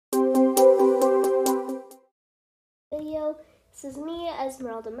video. This is me,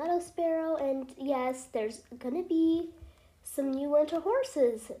 Esmeralda Meadow Sparrow, and yes, there's gonna be some new winter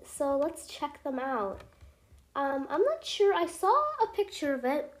horses, so let's check them out. I'm not sure, I saw a picture of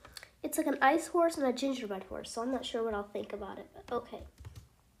it. It's like an ice horse and a gingerbread horse, so I'm not sure what I'll think about it, but okay.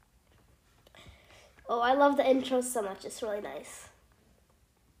 Oh, I love the intro so much, it's really nice.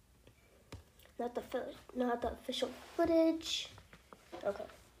 Not the official footage. Okay.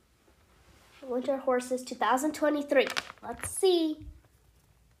 Winter Horses 2023. Let's see.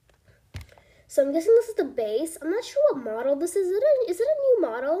 So I'm guessing this is the base. I'm not sure what model this is. Is it a new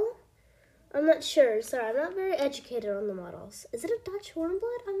model? I'm not sure. Sorry, I'm not very educated on the models. Is it a Dutch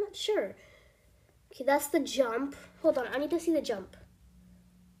Warmblood? I'm not sure. Okay, that's the jump. Hold on, I need to see the jump.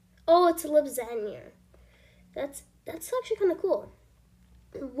 Oh, it's a Libzanier. That's actually kind of cool.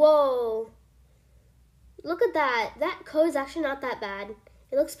 Whoa. Look at that. That coat is actually not that bad.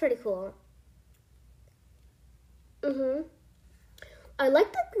 It looks pretty cool. I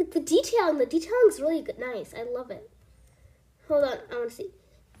like the detailing. The detailing is really good. Nice. I love it. Hold on. I want to see.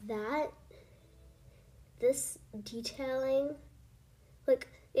 This detailing, like,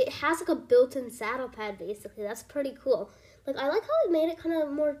 it has like a built-in saddle pad, basically. That's pretty cool. Like, I like how it made it kind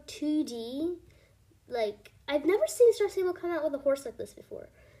of more 2D. Like, I've never seen Star Stable come out with a horse like this before.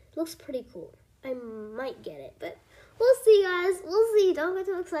 It looks pretty cool. I might get it, but we'll see, guys. We'll see. Don't get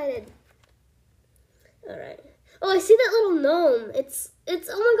too excited. All right. Oh, I see that little gnome. It's. Oh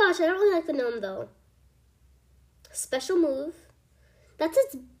my gosh, I don't really like the gnome though. Special move. That's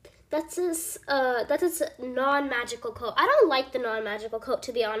its non-magical coat. I don't like the non-magical coat,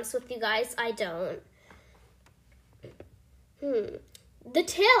 to be honest with you guys. I don't. The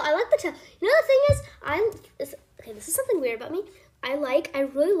tail. I like the tail. You know, the thing is, okay, this is something weird about me. I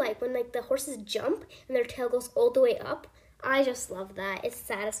really like when like the horses jump and their tail goes all the way up. I just love that. It's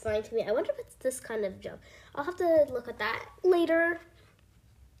satisfying to me. I wonder if it's this kind of jump. I'll have to look at that later.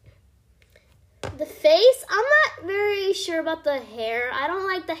 The face, I'm not very sure about the hair. I don't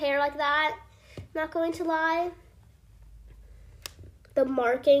like the hair like that. Not going to lie. The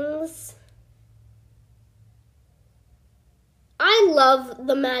markings. I love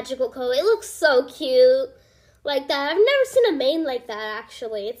the magical coat. It looks so cute. Like that. I've never seen a mane like that,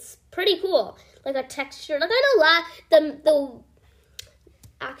 actually. It's pretty cool. Like a texture. Like, I know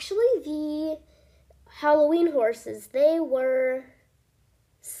the Halloween horses, they were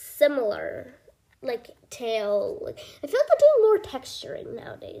similar. Like tail. Like, I feel like they're doing more texturing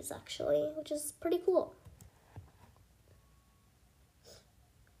nowadays, actually, which is pretty cool.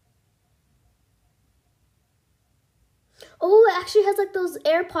 Oh, it actually has like those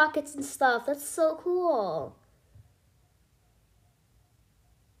air pockets and stuff. That's so cool.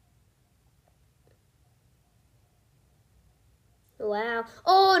 Wow.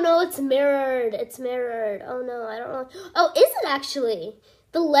 Oh, no, it's mirrored. It's mirrored. Oh, no, I don't know. Oh, is it actually?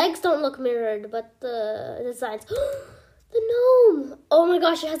 The legs don't look mirrored, but the designs. The gnome. Oh, my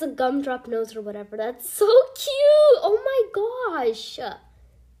gosh, it has a gumdrop nose or whatever. That's so cute. Oh, my gosh.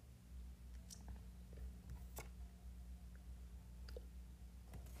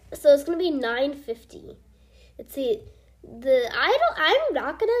 So it's going to be $9.50. Let's see. I'm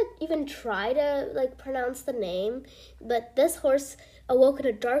not gonna even try to like pronounce the name, but this horse awoke in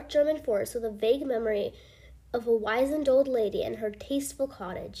a dark German forest with a vague memory of a wizened old lady and her tasteful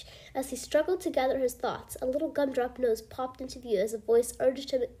cottage. As he struggled to gather his thoughts, a little gumdrop nose popped into view as a voice urged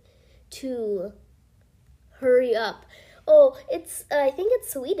him to hurry up. Oh, I think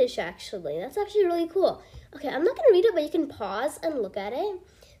it's Swedish, actually. That's actually really cool. Okay, I'm not gonna read it, but you can pause and look at it.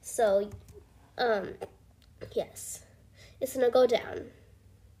 So, yes. It's gonna go down.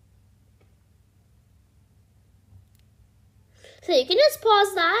 So you can just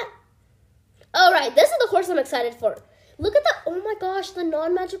pause that. All right, this is the horse I'm excited for. Look at that. Oh my gosh, the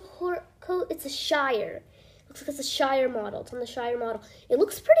non-magical coat. It's a Shire. Looks like it's a Shire model. It's on the Shire model. It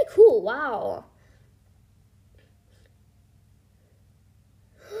looks pretty cool. Wow.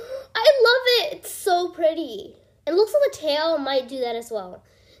 I love it. It's so pretty. It looks like the tail might do that as well.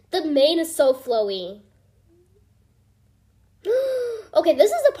 The mane is so flowy. Okay,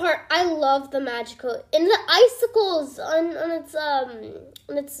 this is the part I love the magical. And the icicles on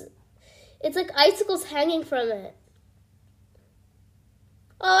it's like icicles hanging from it.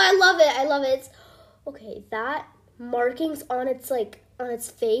 Oh, I love it. I love it. Okay, that markings on its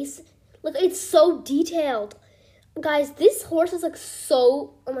face. Look, it's so detailed. Guys, this horse is like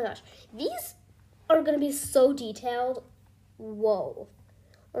so, oh my gosh. These are going to be so detailed. Whoa.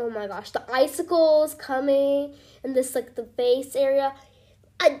 Oh my gosh, the icicles coming and this like the face area.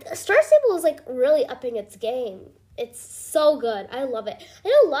 Star Stable is like really upping its game. It's so good. I love it. I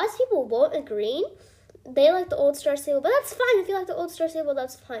know lots of people won't agree, they like the old Star Stable, but that's fine. If you like the old Star Stable,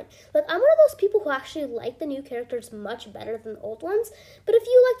 that's fine. Like, I'm one of those people who actually like the new characters much better than the old ones. But if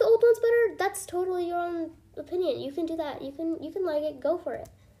you like the old ones better, that's totally your own opinion. You can do that. You can like it. Go for it.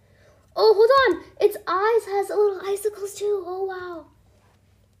 Oh, hold on. Its eyes has a little icicles too. Oh, wow.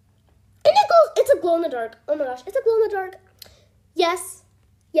 And it's a glow in the dark. Oh my gosh, it's a glow in the dark. Yes.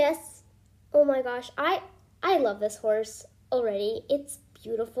 Yes. Oh my gosh. I love this horse already. It's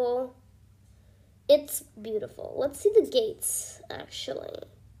beautiful. It's beautiful. Let's see the gates, actually.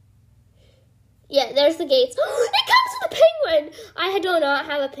 Yeah, there's the gates. It comes with a penguin! I do not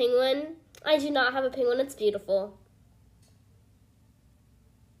have a penguin. I do not have a penguin. It's beautiful.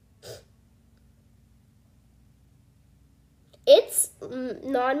 Its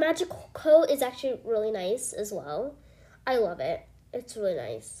non-magical coat is actually really nice as well. I love it. It's really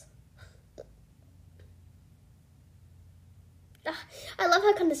nice. I love how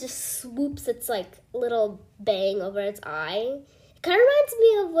it kind of just swoops its like little bang over its eye. It kind of reminds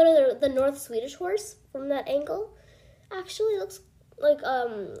me of one of the North Swedish horse from that angle. Actually, it looks like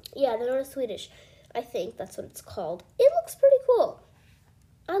yeah, the North Swedish. I think that's what it's called. It looks pretty cool.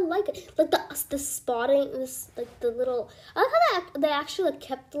 I like it. Like the spotting, this like the little. I like how they actually like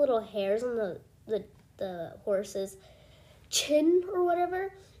kept the little hairs on the horse's chin or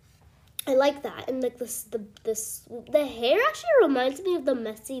whatever. I like that, and like the hair actually reminds me of the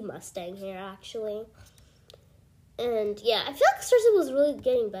messy Mustang hair actually. And yeah, I feel like Star Stable was really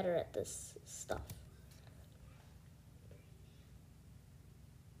getting better at this stuff.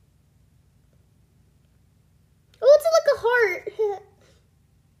 Oh, it's like a heart.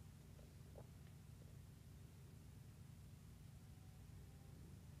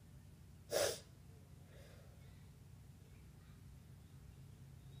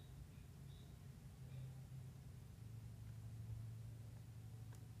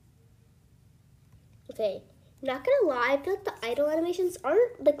 Okay, not gonna lie, I feel like the idle animations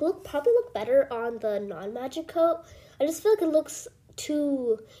aren't like probably look better on the non-magic coat. I just feel like it looks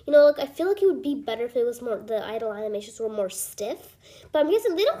too, like I feel like it would be better if it was more, the idle animations were more stiff. But I'm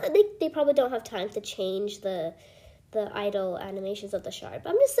guessing they probably don't have time to change the idle animations of the sharp.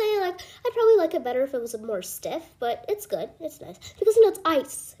 I'm just saying, like, I'd probably like it better if it was more stiff, but it's good. It's nice because it's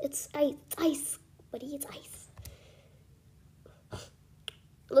ice. It's ice, buddy. It's ice.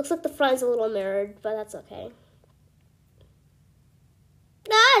 It looks like the front's a little mirrored, but that's okay.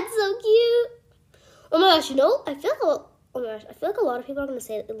 Ah, it's so cute. Oh my gosh, I feel like a lot of people are gonna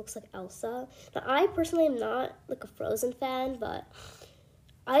say that it looks like Elsa. Now, I personally am not like a Frozen fan, but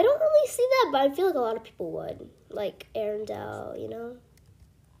I don't really see that. But I feel like a lot of people would, like Arendelle,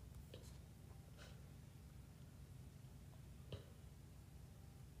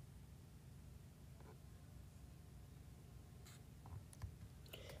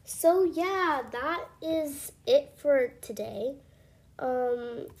 So yeah, that is it for today.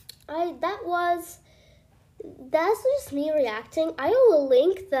 That's just me reacting. I will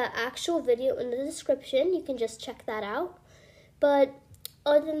link the actual video in the description. You can just check that out. But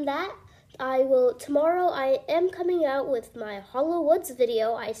other than that, tomorrow I am coming out with my Hollow Woods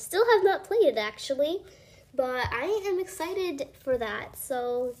video. I still have not played it actually, but I am excited for that.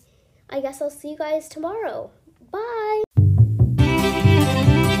 So I guess I'll see you guys tomorrow. Bye!